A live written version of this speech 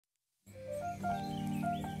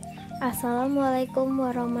Assalamualaikum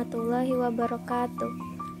warahmatullahi wabarakatuh.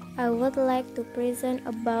 I would like to present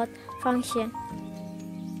about function.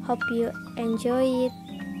 Hope you enjoy it.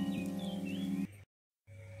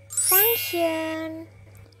 Function.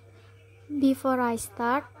 Before I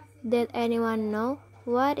start, did anyone know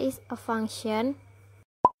what is a function?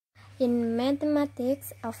 In mathematics,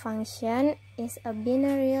 a function is a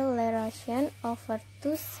binary relation over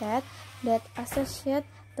two sets that associate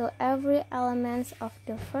to every element of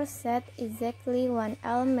the first set exactly one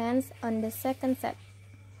element on the second set.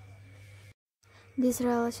 This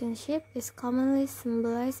relationship is commonly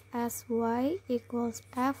symbolized as y equals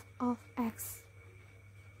f of x.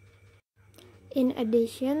 In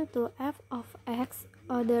addition to f of x,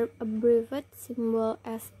 other abbreviated symbols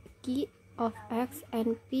as q of x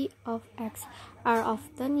and p of x are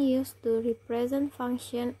often used to represent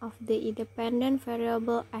function of the independent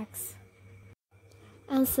variable x,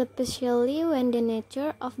 and especially when the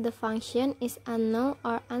nature of the function is unknown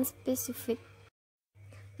or unspecified.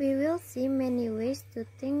 We will see many ways to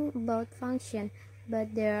think about function,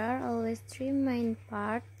 but there are always three main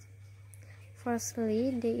parts.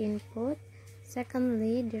 Firstly, the input.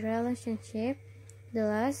 Secondly, the relationship. The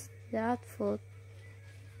last, the output.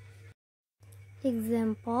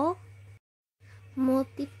 Example: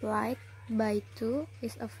 multiplied by 2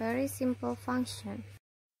 is a very simple function.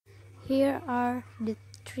 Here are the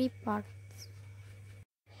three parts.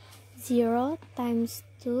 0 times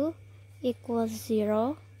 2 equals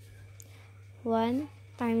 0. 1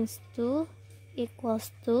 times 2 equals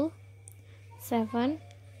 2. 7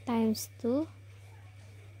 times 2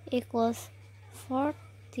 equals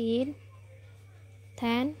 14.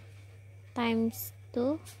 10 times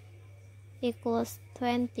 2 equals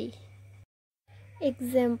 20.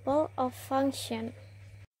 Example of function.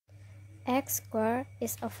 X squared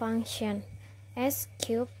is a function. X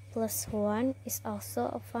cubed plus 1 is also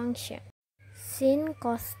a function. Sin,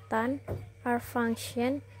 costan are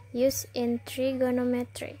functions used in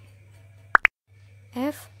trigonometry.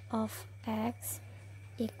 F of x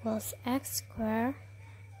equals x squared.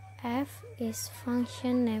 F is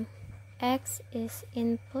function name. X is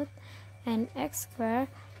input and x squared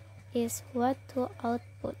is what to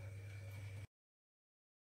output.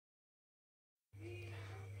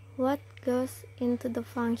 What goes into the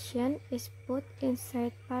function is put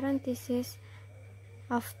inside parentheses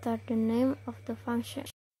after the name of the function.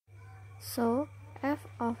 So, f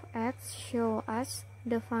of x shows us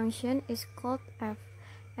the function is called f,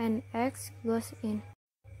 and x goes in.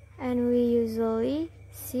 And we usually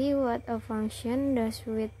see what a function does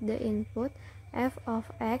with the input. F of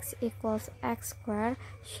x equals x squared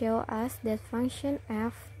shows us that function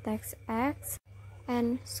f takes x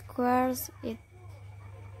and squares it.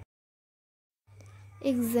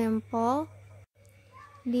 Example: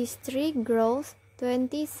 this tree grows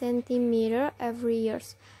 20 cm every year,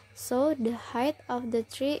 so the height of the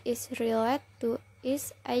tree is related to its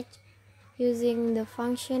age using the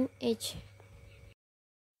function h.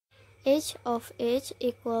 H of h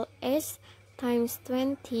equals h times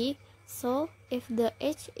 20, so if the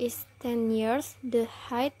age is 10 years, the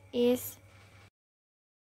height is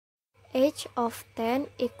h of 10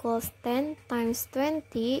 equals 10 times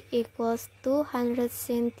 20 equals 200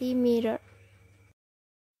 cm.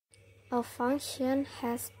 A function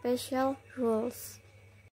has special rules.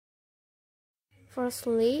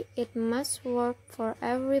 Firstly, it must work for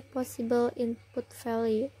every possible input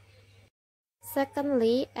value.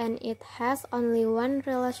 Secondly, and it has only one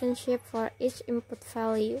relationship for each input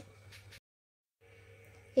value.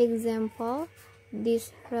 Example: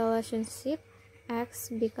 this relationship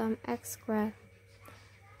x become x squared.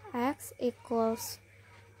 X equals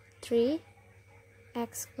 3,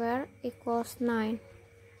 x squared equals 9.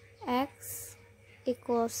 X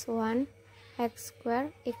equals 1, x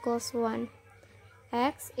squared equals 1.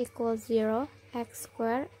 X equals 0, x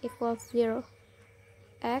squared equals 0.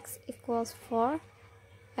 X equals 4,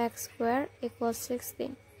 x squared equals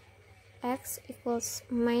 16. X equals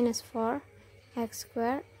minus 4, x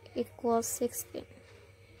squared equals 16.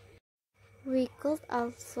 We could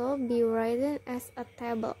also be written as a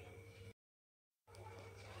table.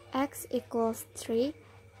 X equals 3,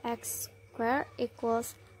 x squared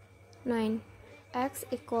equals 9. X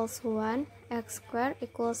equals 1, x squared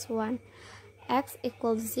equals 1. X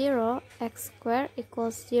equals 0, x squared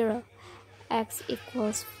equals 0. X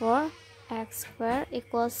equals 4, x squared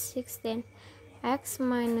equals 16. X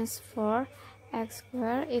minus 4, x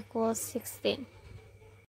squared equals 16.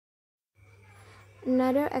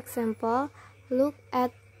 Another example, look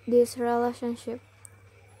at this relationship.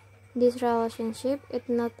 This relationship is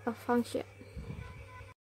not a function.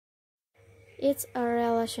 It's a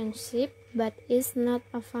relationship but is not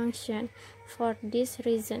a function for this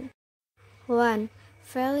reason. 1.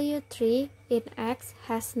 Value 3 in x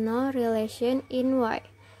has no relation in y.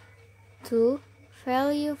 2.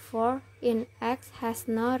 Value 4 in x has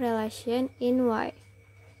no relation in y.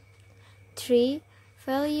 3.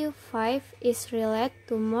 Value 5 is related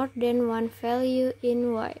to more than one value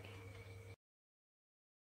in y.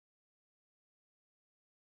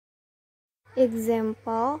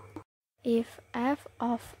 Example: if f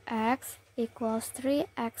of x equals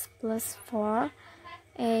 3x plus 4,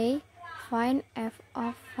 A. Find f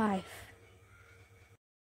of 5.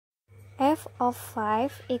 F of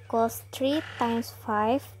 5 equals 3 times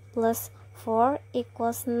 5 plus 4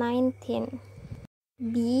 equals 19.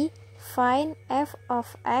 B. Find f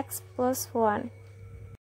of x plus 1.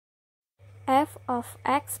 F of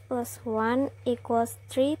x plus 1 equals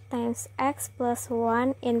 3 times x plus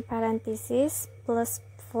 1 in parentheses plus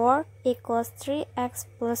 4 equals 3x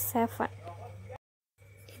plus 7.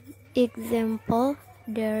 Example: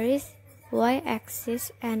 there is y-axis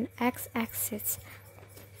and x-axis.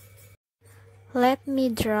 Let me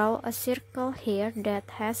draw a circle here that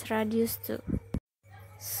has radius 2.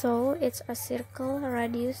 So it's a circle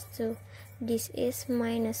radius 2. This is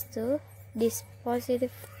minus 2, this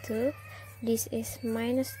positive 2, this is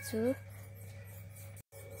minus 2.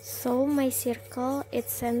 So my circle is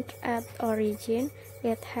centered at origin,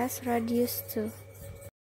 it has radius 2.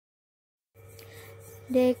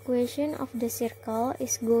 The equation of the circle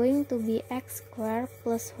is going to be x squared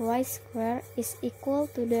plus y squared is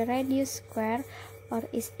equal to the radius square, or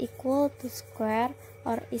is equal to square,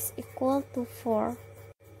 or is equal to 4.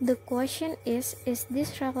 The question is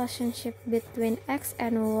this relationship between x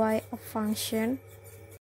and y a function?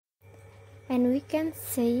 And we can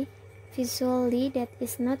say visually that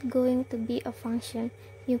is not going to be a function.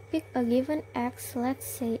 You pick a given x, let's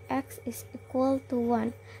say x is equal to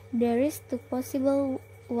 1. There is two possible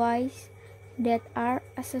y's that are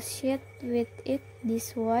associated with it.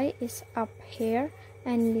 This y is up here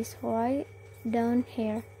and this y down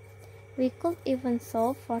here. We could even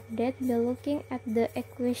solve for that by looking at the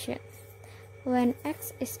equation. When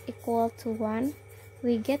x is equal to 1,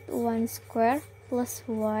 we get 1 squared plus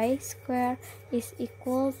y squared is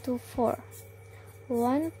equal to 4.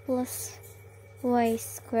 1 plus y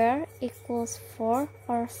squared equals 4,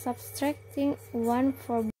 or subtracting 1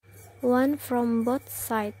 from both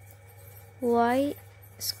sides, y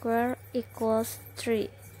squared equals 3.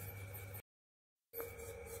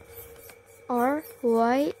 Or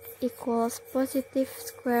y equals positive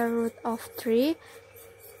square root of 3,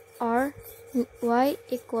 or y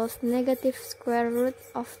equals negative square root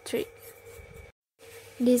of 3.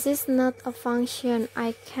 This is not a function.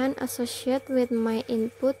 I can associate with my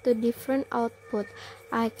input to different output.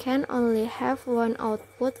 I can only have one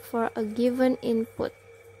output for a given input.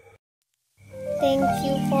 Thank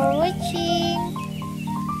you for watching.